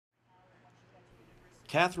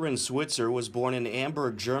Kathrine Switzer was born in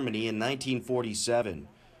Hamburg, Germany in 1947.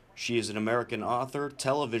 She is an American author,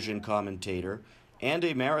 television commentator, and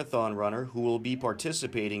a marathon runner who will be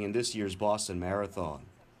participating in this year's Boston Marathon.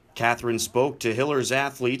 Kathrine spoke to Hiller's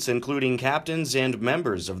athletes, including captains and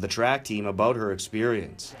members of the track team, about her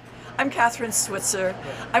experience. I'm Kathrine Switzer.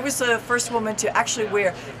 I was the first woman to actually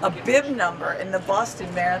wear a bib number in the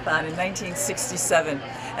Boston Marathon in 1967.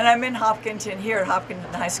 And I'm in Hopkinton, here at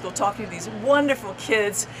Hopkinton High School, talking to these wonderful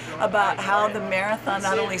kids about how the marathon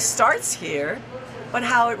not only starts here, but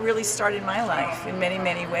how it really started my life in many,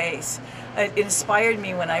 many ways. It inspired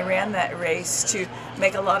me when I ran that race to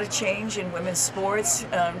make a lot of change in women's sports,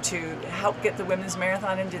 to help get the women's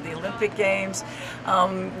marathon into the Olympic Games,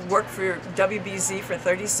 worked for WBZ for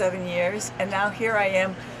 37 years, and now here I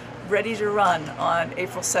am ready to run on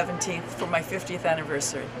April 17th for my 50th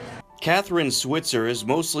anniversary. Kathrine Switzer is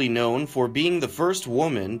mostly known for being the first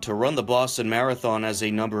woman to run the Boston Marathon as a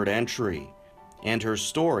numbered entry, and her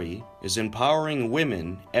story is empowering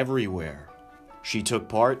women everywhere. She took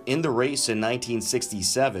part in the race in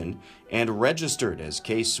 1967 and registered as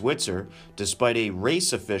K. Switzer despite a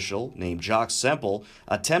race official named Jacques Semple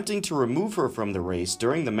attempting to remove her from the race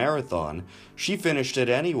during the marathon. She finished it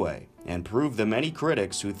anyway and proved the many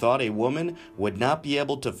critics who thought a woman would not be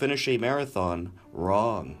able to finish a marathon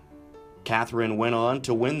wrong. Kathrine went on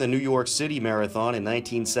to win the New York City Marathon in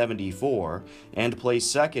 1974 and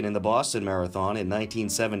placed second in the Boston Marathon in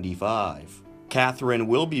 1975. Kathrine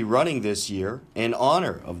will be running this year in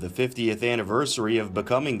honor of the 50th anniversary of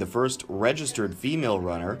becoming the first registered female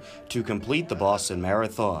runner to complete the Boston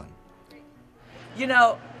Marathon. You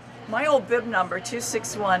know, my old bib number,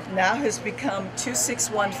 261, now has become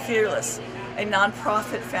 261 Fearless, a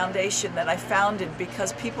nonprofit foundation that I founded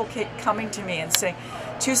because people keep coming to me and saying,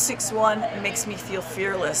 261 makes me feel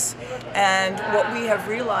fearless. And what we have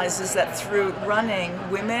realized is that through running,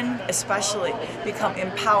 women especially become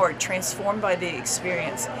empowered, transformed by the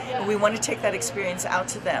experience. And we want to take that experience out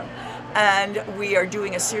to them. And we are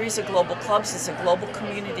doing a series of global clubs. It's a global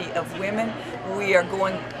community of women. We are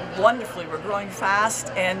going wonderfully. We're growing fast,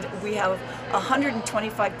 and we have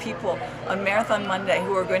 125 people on Marathon Monday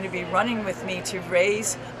who are going to be running with me to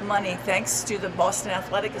raise money thanks to the Boston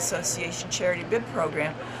Athletic Association charity bib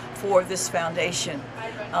program for this foundation.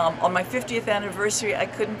 On my 50th anniversary, I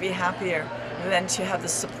couldn't be happier than to have the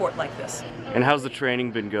support like this. And how's the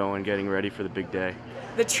training been going, getting ready for the big day?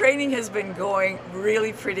 The training has been going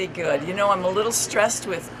really pretty good. You know, I'm a little stressed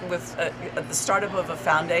with the startup of a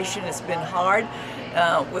foundation. It's been hard.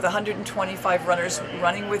 With 125 runners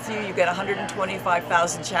running with you, you get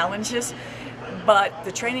 125,000 challenges. But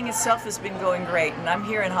the training itself has been going great, and I'm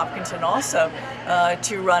here in Hopkinton also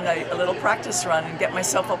to run a little practice run and get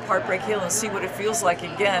myself up Heartbreak Hill and see what it feels like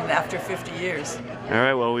again after 50 years. All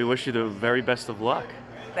right, well, we wish you the very best of luck.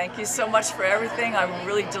 Thank you so much for everything. I'm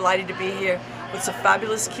really delighted to be here. It's a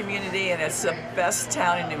fabulous community, and it's the best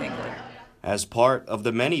town in New England. As part of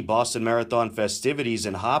the many Boston Marathon festivities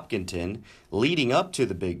in Hopkinton leading up to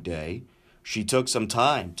the big day, she took some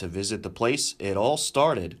time to visit the place it all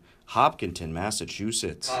started, Hopkinton,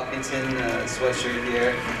 Massachusetts. Hopkinton, Switzer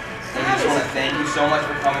here. And I just want to thank you so much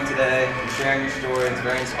for coming today and sharing your story. It's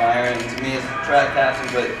very inspiring to me as a track captain,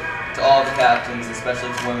 but to all the captains,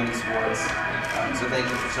 especially to women in sports. So thank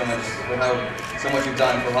you for so much you've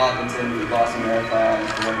done for Hopkinton, for the Boston Marathon,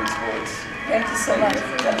 for women's sports. Thank you so much.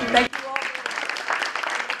 Thank you.